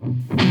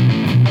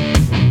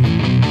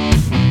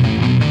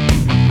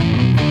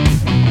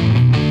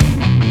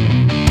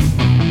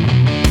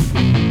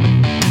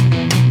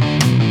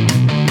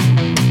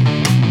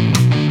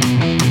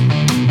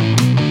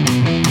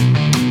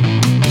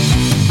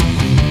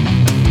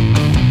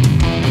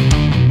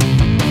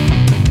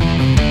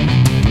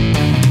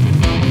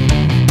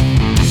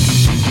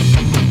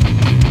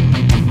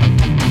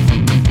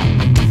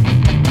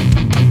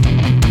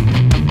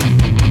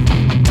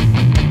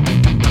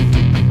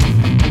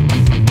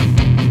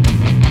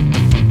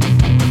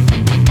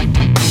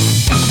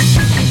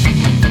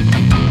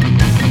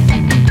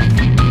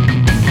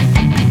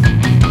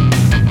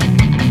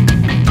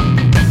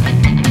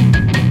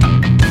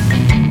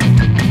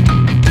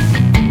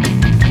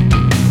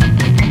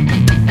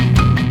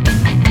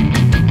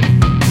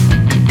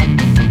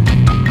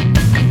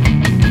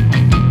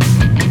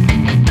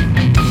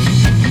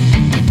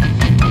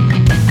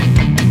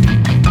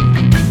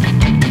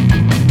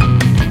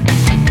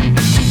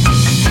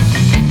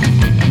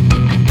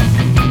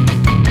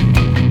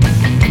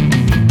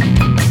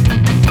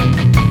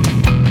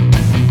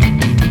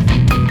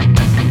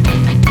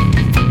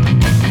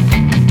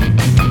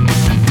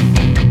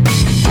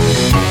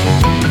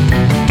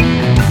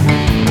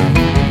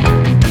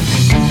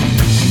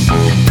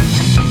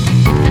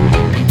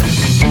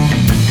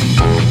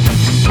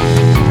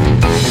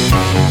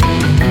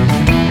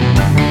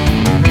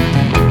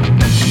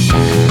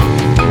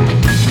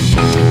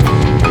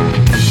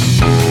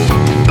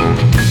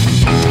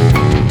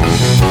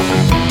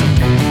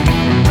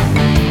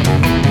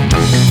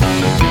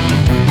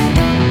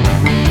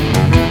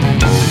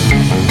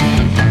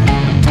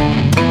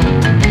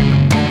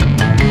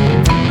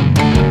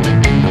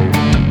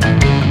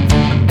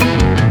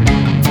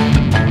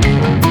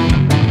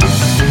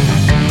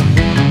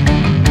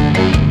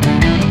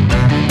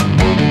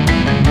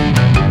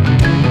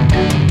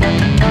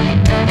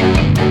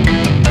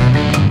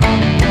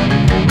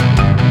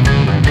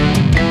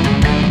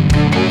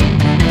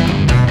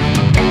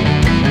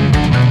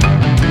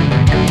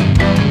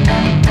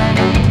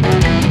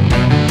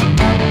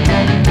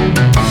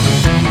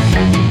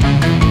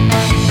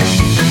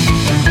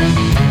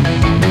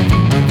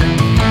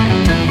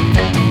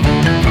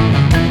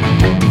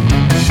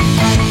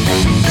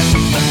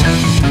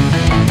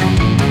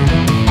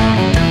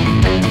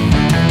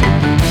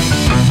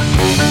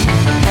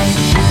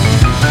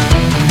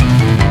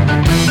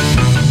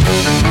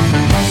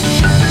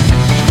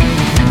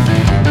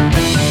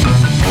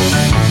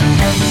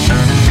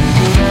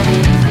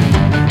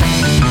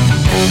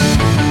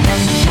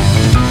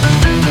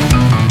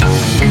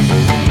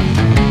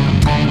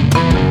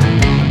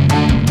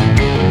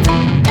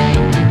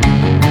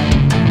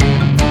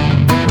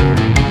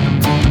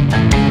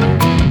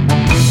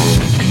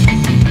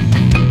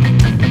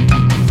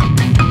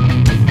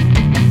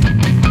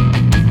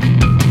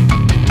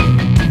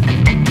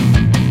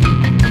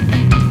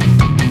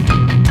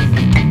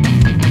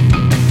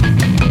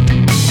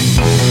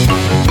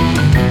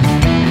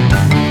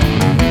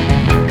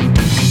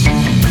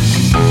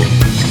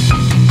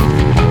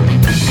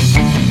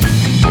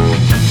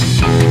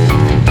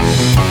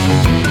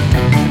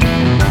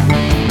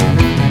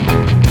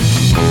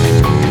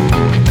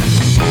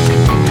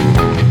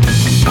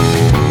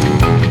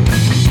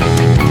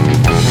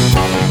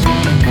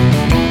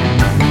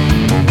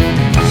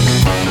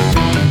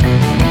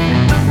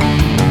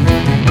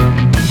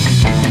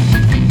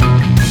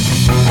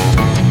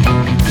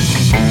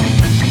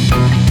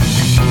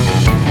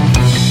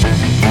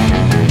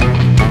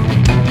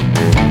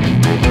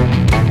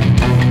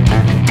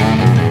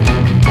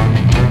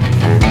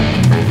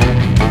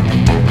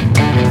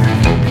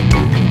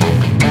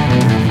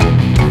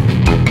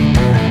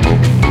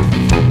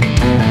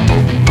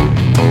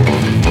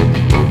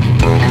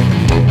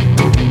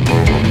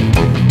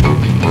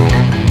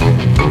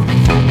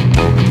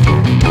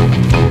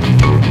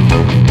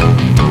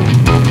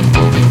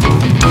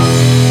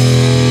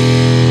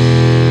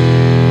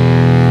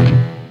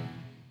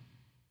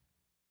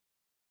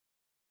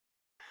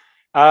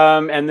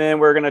 And then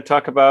we're going to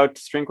talk about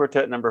string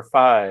quartet number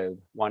 5,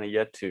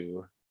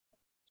 Wanayettu.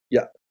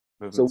 Yeah.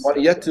 So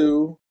Movement 6.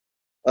 Wanayettu,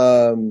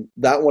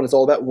 that one is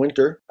all about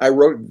winter. I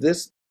wrote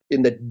this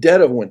in the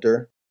dead of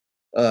winter,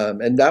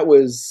 and that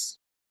was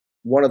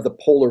one of the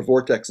polar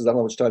vortexes. I don't know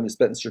how much time you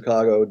spent in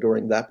Chicago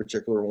during that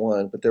particular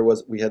one, but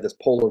we had this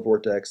polar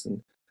vortex,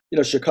 and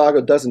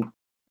Chicago doesn't,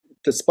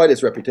 despite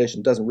its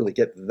reputation, doesn't really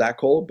get that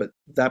cold, but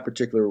that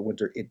particular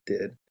winter it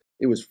did.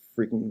 It was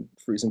freaking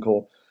freezing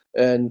cold.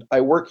 And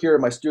I work here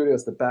in my studio.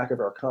 It's the back of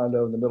our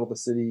condo in the middle of the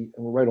city,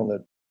 and we're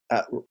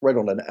right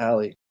on an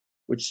alley,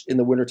 which in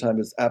the wintertime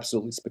is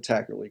absolutely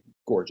spectacularly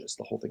gorgeous.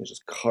 The whole thing is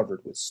just covered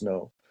with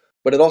snow.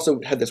 But it also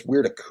had this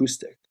weird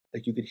acoustic.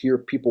 Like you could hear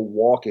people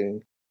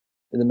walking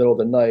in the middle of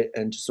the night,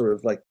 and just sort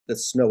of like the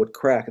snow would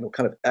crack and it would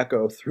kind of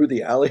echo through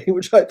the alley,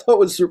 which I thought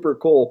was super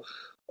cool.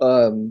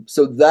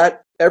 So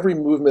that every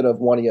movement of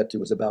Wanayettu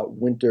was about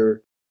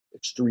winter,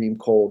 extreme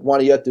cold.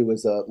 Wanayettu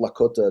is a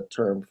Lakota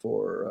term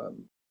for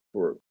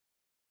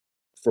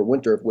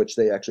winter, of which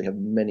they actually have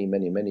many,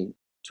 many, many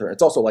terms.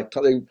 It's also like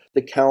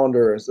the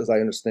calendar, as I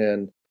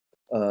understand,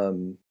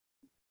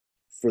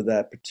 for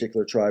that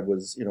particular tribe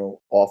was,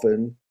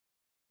 often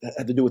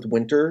had to do with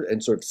winter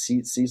and sort of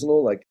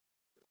seasonal, like,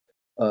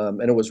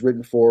 and it was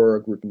written for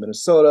a group in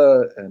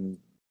Minnesota, and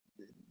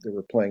they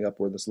were playing up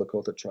where this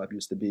Lakota tribe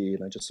used to be,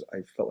 and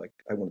I felt like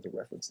I wanted to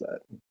reference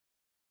that.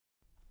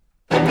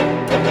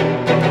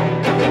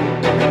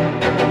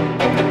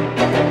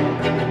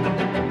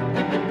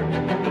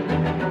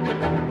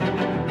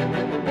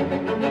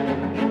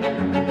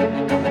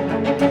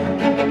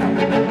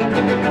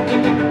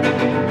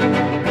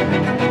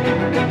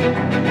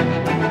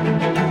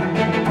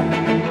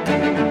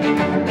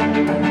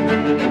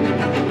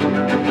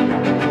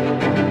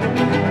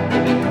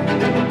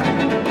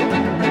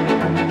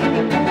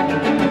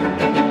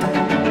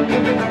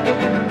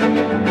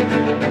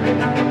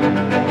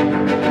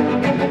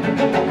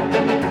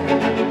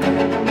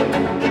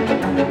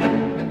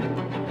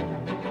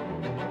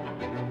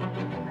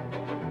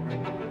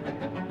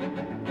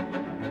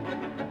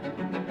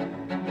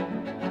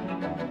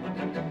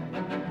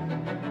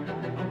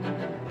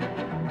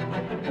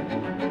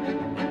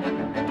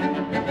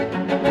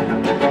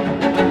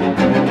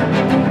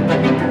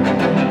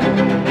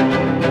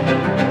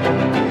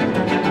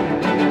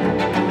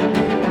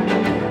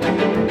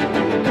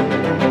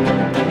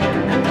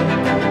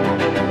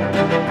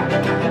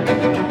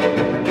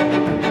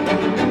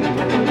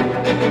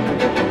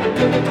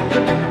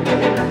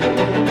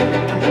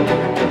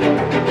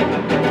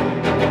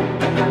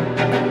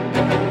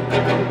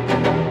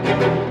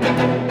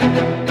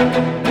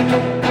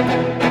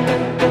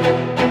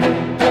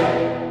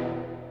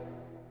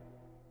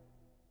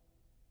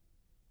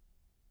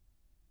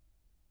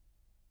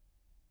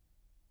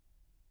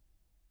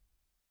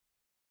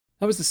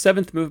 That was the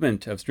 7th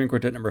movement of String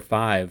Quartet number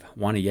 5,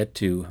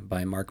 Wanayettu,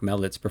 by Mark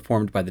Melitz,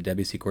 performed by the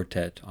Debussy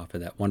Quartet off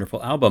of that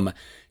wonderful album,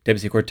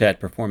 Debussy Quartet,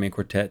 performing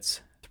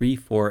quartets 3,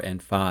 4,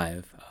 and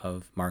 5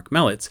 of Mark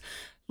Melitz.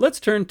 Let's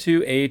turn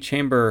to a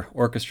chamber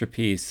orchestra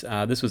piece.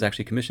 This was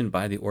actually commissioned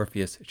by the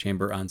Orpheus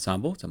Chamber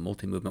Ensemble. It's a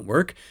multi-movement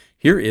work.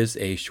 Here is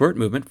a short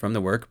movement from the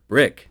work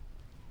Brick.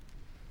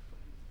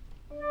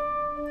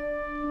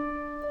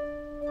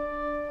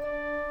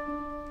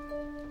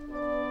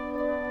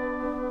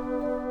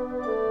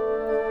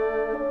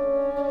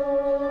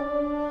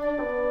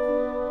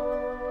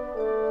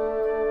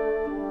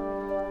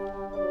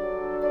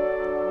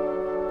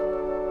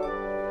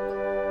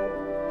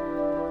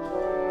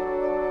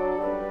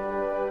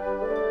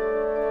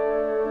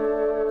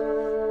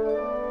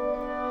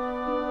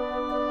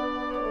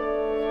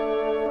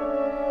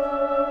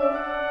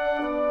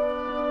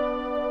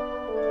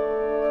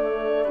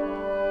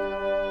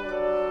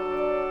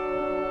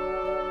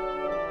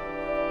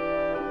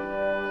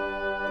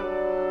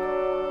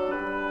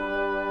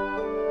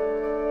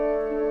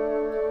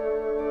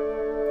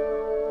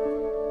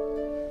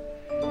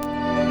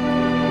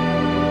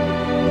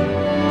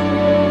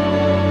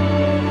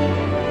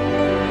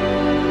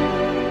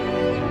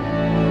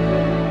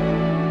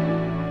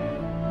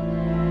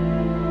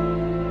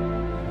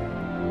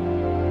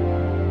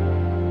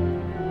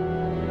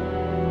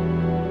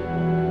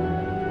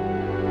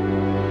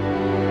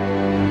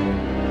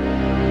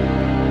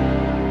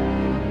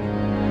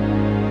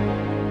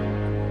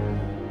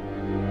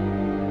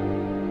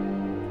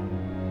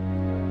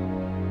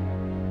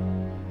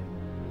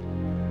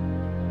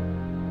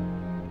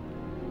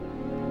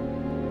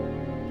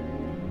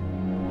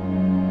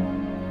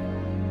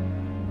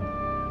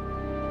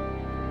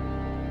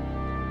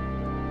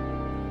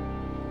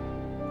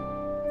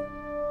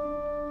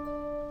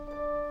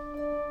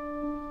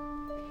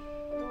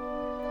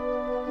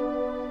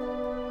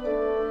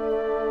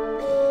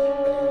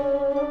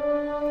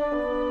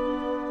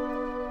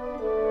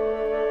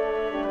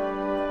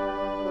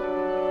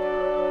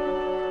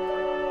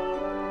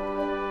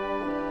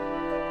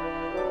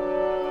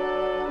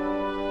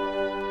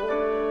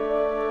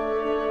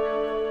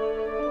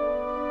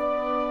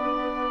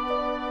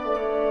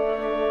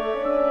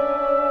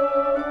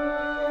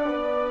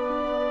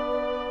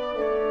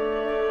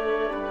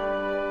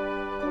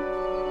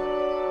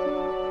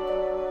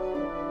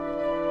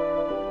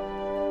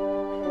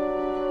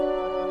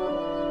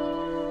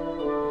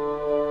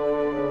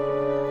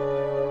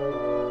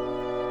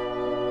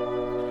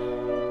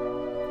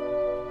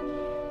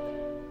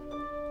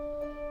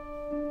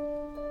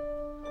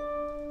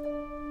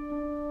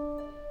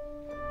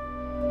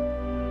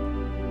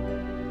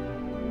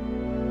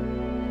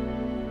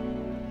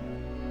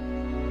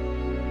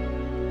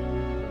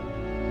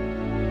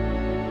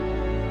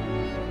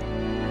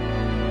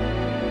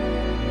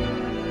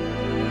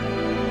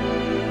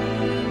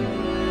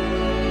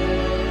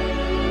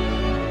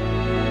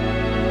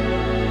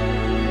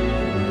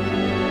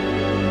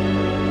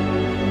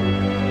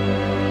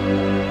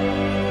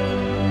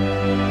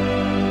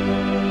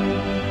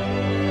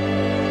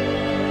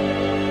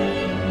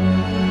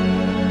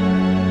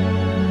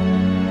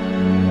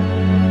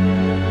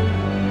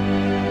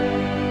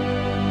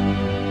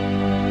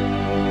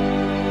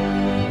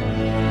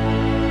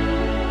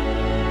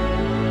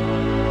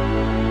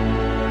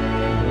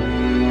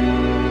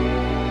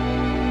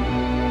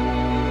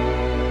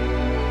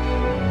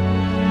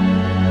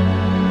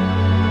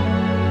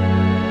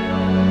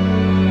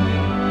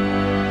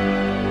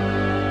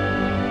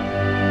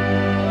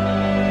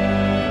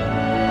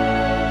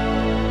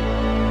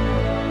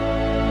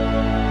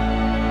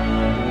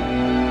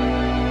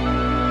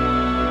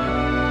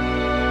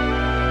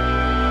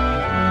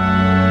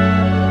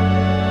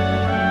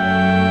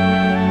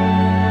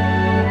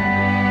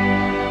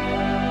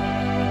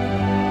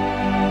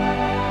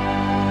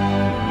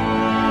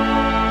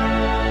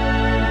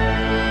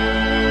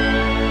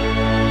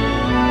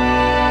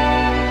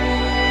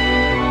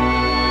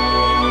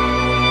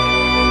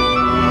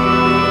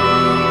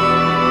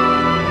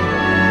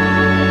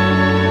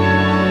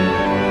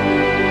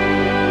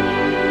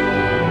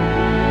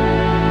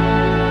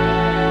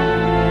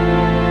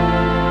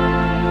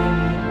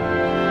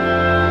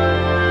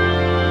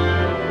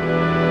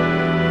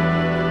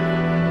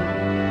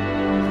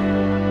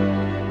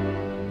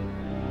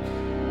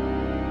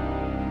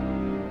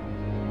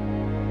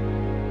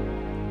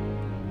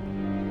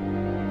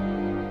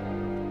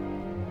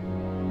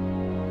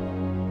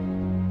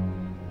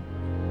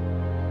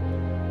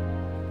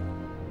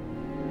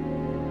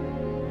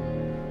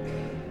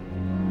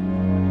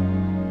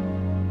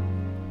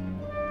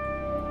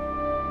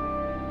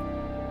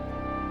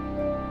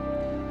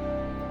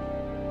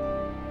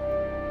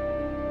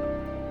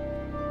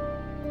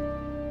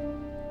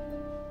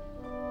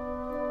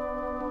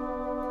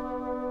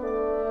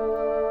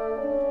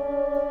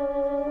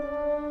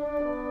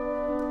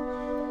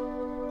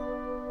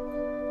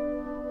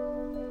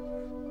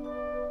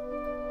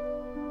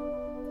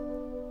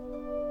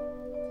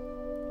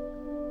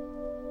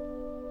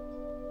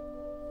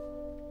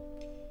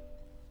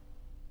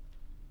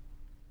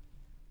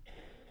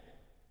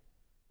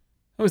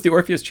 That was the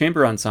Orpheus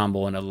Chamber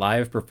Ensemble in a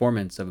live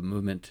performance of a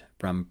movement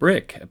from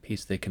Brick, a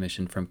piece they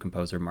commissioned from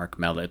composer Mark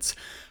Mellitz.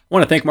 I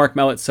want to thank Mark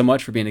Mellitz so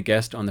much for being a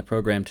guest on the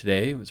program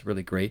today. It was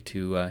really great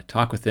to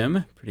talk with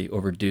him, pretty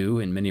overdue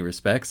in many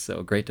respects,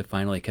 so great to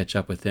finally catch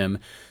up with him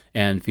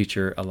and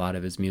feature a lot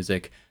of his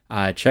music.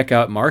 Check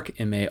out Mark,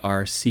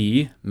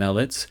 M-A-R-C,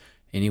 Mellitz,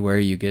 anywhere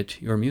you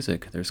get your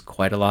music. There's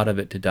quite a lot of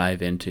it to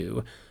dive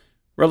into.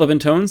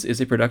 Relevant Tones is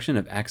a production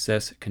of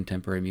Access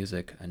Contemporary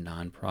Music, a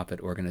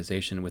nonprofit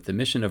organization with the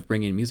mission of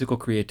bringing musical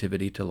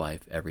creativity to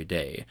life every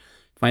day.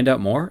 Find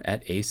out more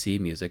at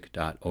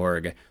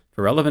acmusic.org.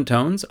 For Relevant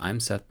Tones, I'm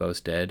Seth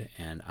Boustead,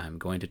 and I'm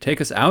going to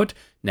take us out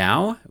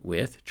now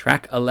with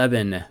track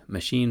 11,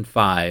 Machine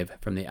 5,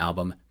 from the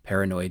album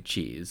Paranoid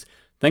Cheese.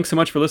 Thanks so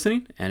much for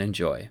listening, and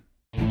enjoy.